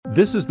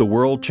This is the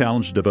World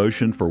Challenge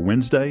devotion for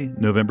Wednesday,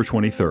 November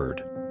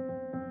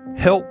 23rd.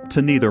 Help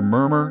to Neither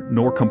Murmur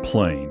Nor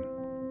Complain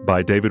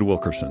by David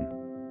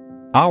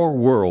Wilkerson. Our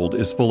world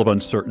is full of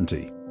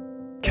uncertainty.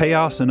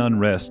 Chaos and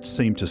unrest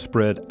seem to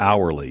spread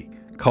hourly,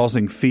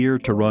 causing fear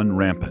to run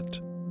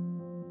rampant.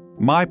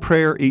 My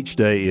prayer each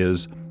day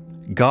is,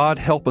 God,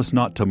 help us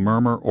not to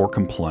murmur or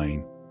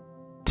complain.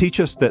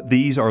 Teach us that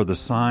these are the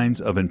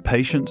signs of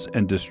impatience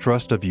and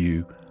distrust of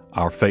you,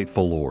 our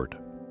faithful Lord.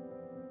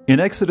 In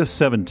Exodus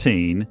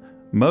 17,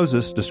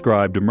 Moses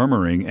described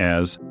murmuring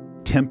as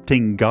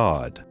tempting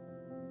God.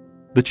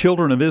 The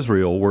children of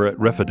Israel were at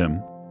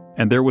Rephidim,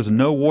 and there was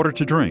no water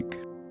to drink.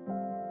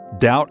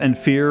 Doubt and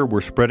fear were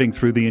spreading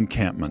through the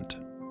encampment.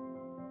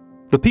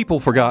 The people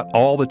forgot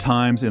all the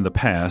times in the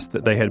past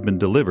that they had been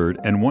delivered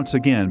and once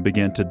again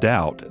began to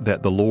doubt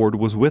that the Lord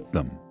was with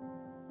them.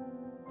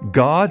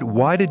 God,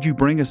 why did you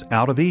bring us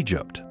out of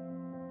Egypt?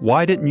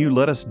 Why didn't you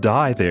let us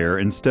die there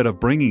instead of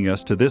bringing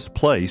us to this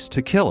place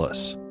to kill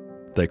us?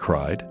 They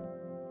cried.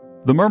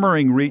 The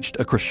murmuring reached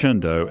a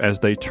crescendo as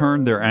they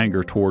turned their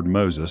anger toward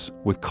Moses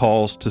with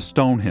calls to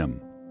stone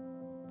him.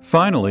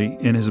 Finally,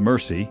 in his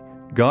mercy,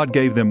 God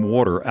gave them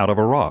water out of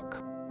a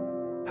rock.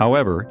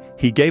 However,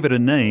 he gave it a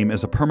name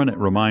as a permanent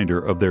reminder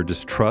of their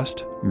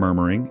distrust,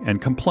 murmuring, and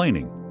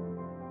complaining.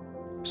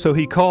 So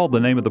he called the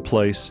name of the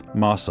place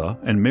Massah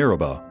and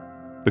Meribah,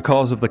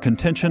 because of the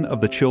contention of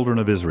the children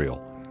of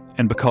Israel,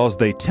 and because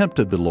they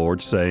tempted the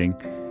Lord, saying,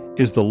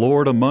 "Is the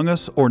Lord among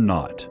us or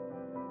not?"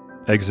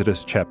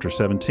 Exodus chapter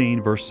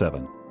 17, verse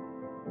 7.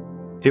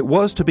 It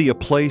was to be a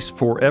place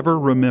forever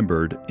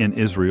remembered in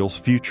Israel's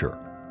future.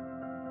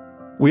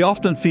 We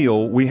often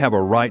feel we have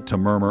a right to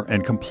murmur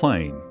and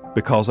complain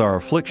because our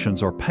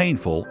afflictions are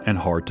painful and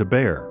hard to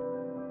bear.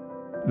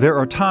 There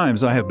are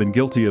times I have been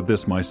guilty of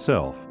this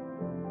myself,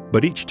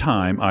 but each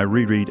time I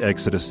reread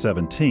Exodus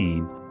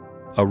 17,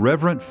 a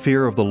reverent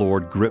fear of the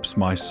Lord grips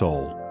my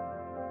soul.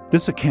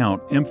 This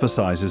account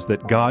emphasizes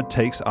that God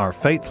takes our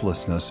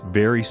faithlessness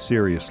very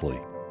seriously.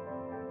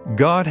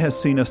 God has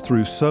seen us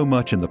through so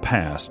much in the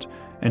past,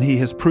 and He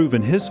has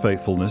proven His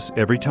faithfulness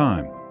every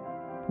time.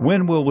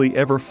 When will we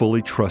ever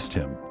fully trust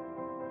Him?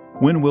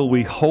 When will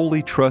we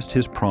wholly trust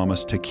His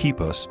promise to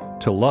keep us,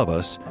 to love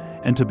us,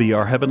 and to be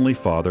our Heavenly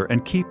Father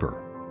and Keeper?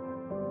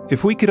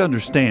 If we could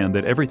understand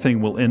that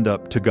everything will end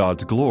up to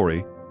God's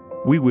glory,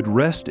 we would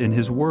rest in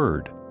His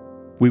Word.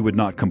 We would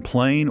not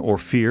complain or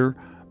fear,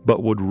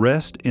 but would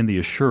rest in the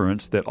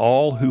assurance that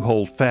all who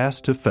hold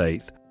fast to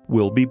faith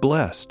will be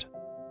blessed.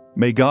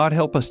 May God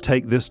help us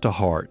take this to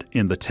heart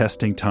in the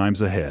testing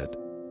times ahead.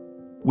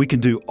 We can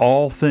do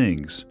all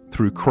things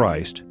through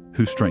Christ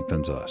who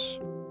strengthens us.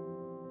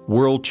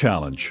 World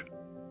Challenge: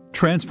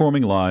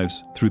 Transforming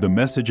Lives Through the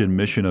Message and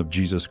Mission of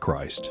Jesus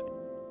Christ.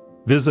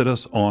 Visit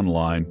us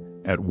online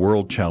at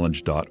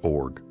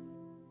worldchallenge.org.